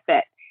Foods to Get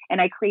Fit.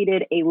 And I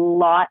created a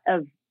lot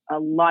of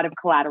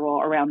collateral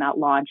around that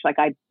launch. Like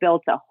I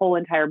built a whole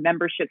entire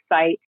membership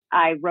site.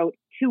 I wrote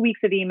 2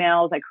 weeks of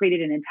emails. I created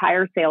an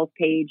entire sales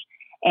page.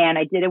 And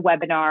I did a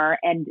webinar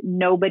and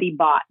nobody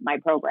bought my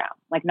program.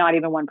 Like not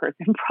even one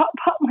person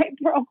bought my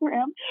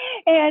program.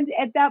 And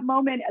at that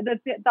moment, the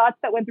thoughts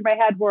that went through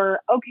my head were,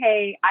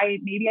 okay,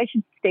 maybe I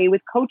should stay with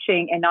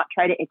coaching and not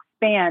try to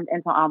expand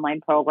into online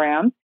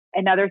programs.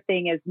 Another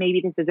thing is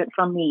maybe this isn't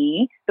for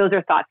me. Those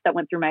are thoughts that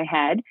went through my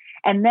head.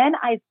 And then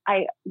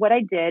what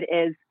I did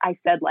is I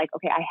said like,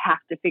 okay, I have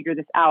to figure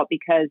this out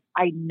because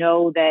I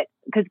know that,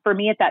 because for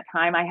me at that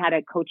time, I had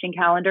a coaching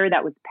calendar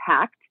that was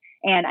packed.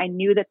 And I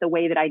knew that the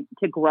way that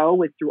to grow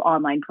was through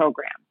online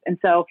programs. And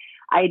so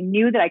I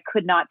knew that I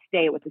could not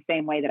stay with the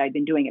same way that I'd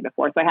been doing it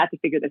before. So I had to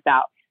figure this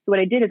out. So what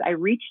I did is I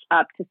reached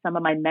up to some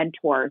of my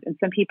mentors and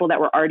some people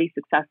that were already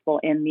successful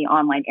in the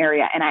online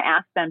area. And I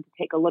asked them to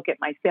take a look at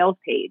my sales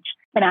page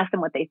and ask them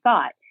what they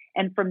thought.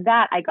 And from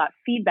that, I got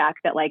feedback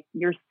that like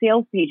your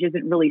sales page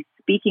isn't really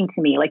speaking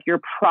to me. Like your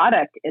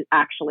product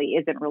actually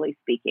isn't really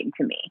speaking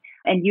to me.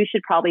 And you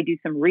should probably do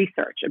some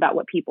research about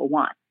what people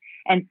want.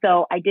 And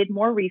so I did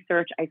more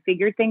research. I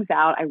figured things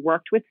out. I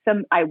worked with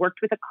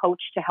a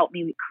coach to help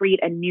me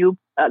create a new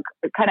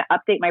kind of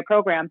update my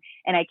program.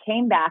 And I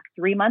came back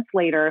 3 months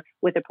later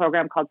with a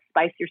program called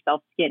Spice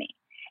Yourself Skinny.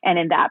 And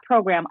in that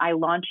program, I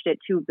launched it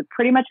to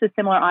pretty much the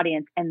similar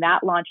audience. And that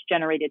launch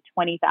generated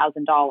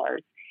 $20,000.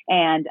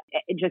 And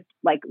it just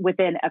like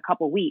within a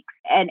couple of weeks.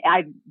 And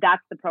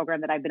that's the program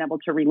that I've been able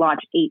to relaunch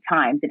 8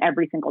 times. And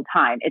every single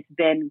time it's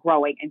been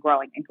growing and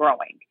growing and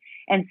growing.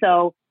 And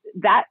so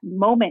that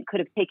moment could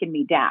have taken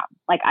me down.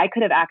 Like I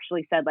could have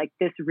actually said like,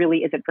 this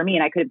really isn't for me.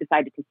 And I could have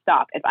decided to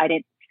stop if I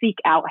didn't seek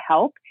out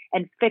help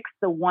and fix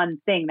the one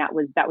thing that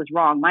was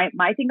wrong.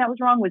 My thing that was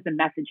wrong was the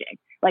messaging.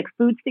 Like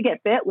Foods to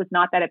Get Fit was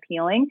not that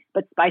appealing,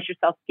 but Spice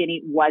Yourself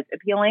Skinny was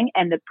appealing.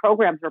 And the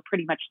programs were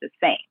pretty much the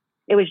same.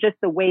 It was just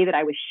the way that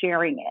I was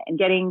sharing it and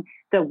getting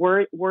the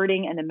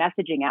wording and the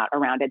messaging out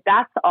around it.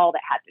 That's all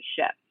that had to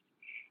shift.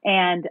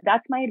 And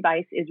that's my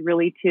advice, is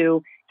really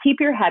to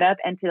keep your head up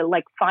and to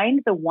like find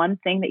the one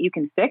thing that you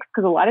can fix.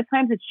 Because a lot of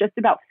times it's just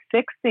about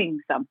fixing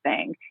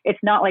something. It's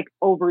not like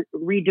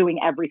redoing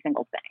every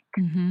single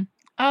thing. Mm-hmm.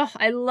 Oh,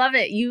 I love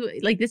it. You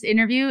like this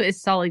interview is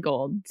solid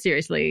gold.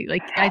 Seriously.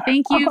 Like I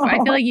feel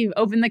like you've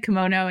opened the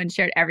kimono and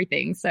shared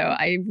everything. So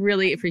I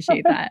really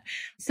appreciate that.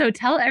 So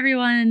tell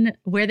everyone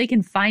where they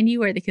can find you,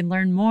 where they can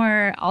learn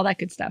more, all that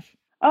good stuff.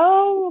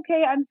 Oh,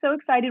 okay. I'm so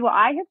excited. Well,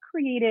 I have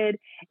created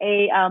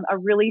a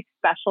really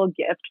special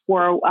gift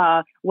for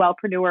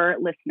Wellpreneur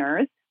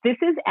listeners. This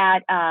is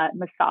at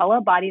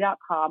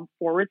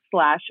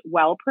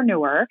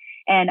masalabody.com/wellpreneur.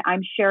 And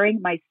I'm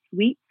sharing my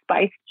sweet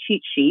spice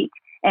cheat sheet.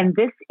 And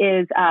this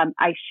is,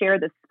 I share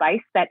the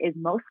spice that is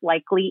most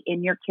likely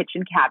in your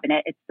kitchen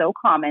cabinet. It's so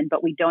common,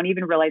 but we don't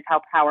even realize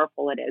how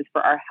powerful it is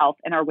for our health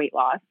and our weight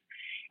loss.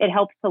 It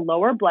helps to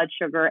lower blood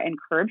sugar and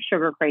curb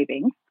sugar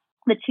cravings.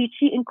 The cheat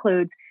sheet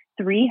includes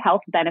 3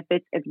 health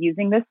benefits of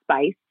using this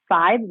spice,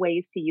 5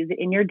 ways to use it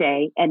in your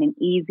day, and an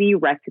easy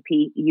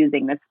recipe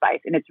using this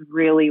spice. And it's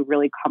really,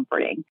 really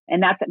comforting.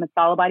 And that's at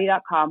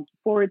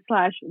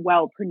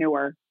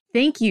masalabody.com/wellpreneur.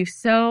 Thank you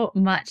so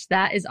much.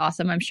 That is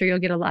awesome. I'm sure you'll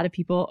get a lot of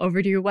people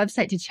over to your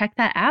website to check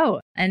that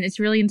out. And it's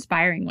really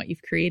inspiring what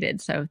you've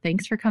created. So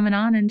thanks for coming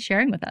on and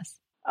sharing with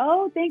us.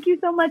 Oh, thank you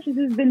so much. This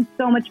has been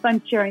so much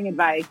fun sharing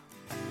advice.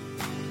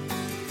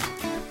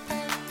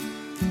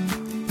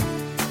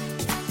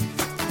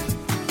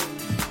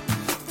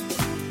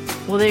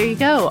 Well, there you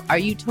go. Are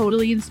you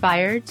totally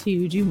inspired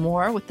to do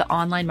more with the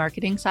online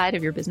marketing side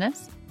of your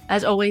business?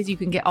 As always, you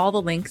can get all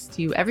the links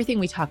to everything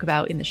we talk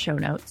about in the show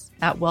notes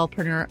at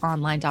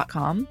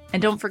wellpreneuronline.com.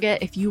 And don't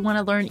forget, if you want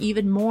to learn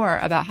even more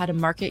about how to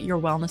market your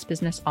wellness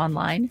business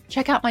online,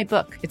 check out my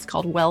book. It's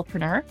called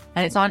Wellpreneur,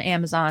 and it's on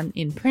Amazon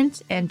in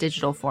print and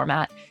digital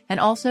format, and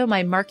also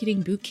my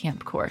marketing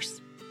bootcamp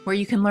course, where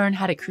you can learn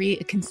how to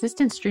create a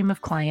consistent stream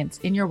of clients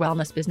in your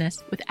wellness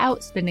business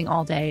without spending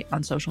all day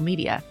on social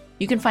media.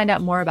 You can find out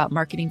more about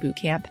Marketing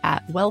Bootcamp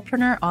at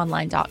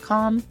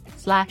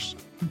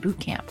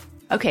wellpreneuronline.com/bootcamp.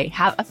 Okay,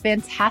 have a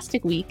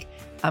fantastic week.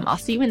 I'll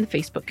see you in the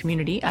Facebook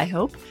community, I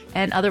hope.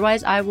 And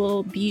otherwise, I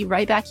will be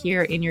right back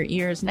here in your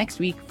ears next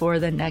week for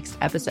the next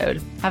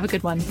episode. Have a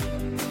good one.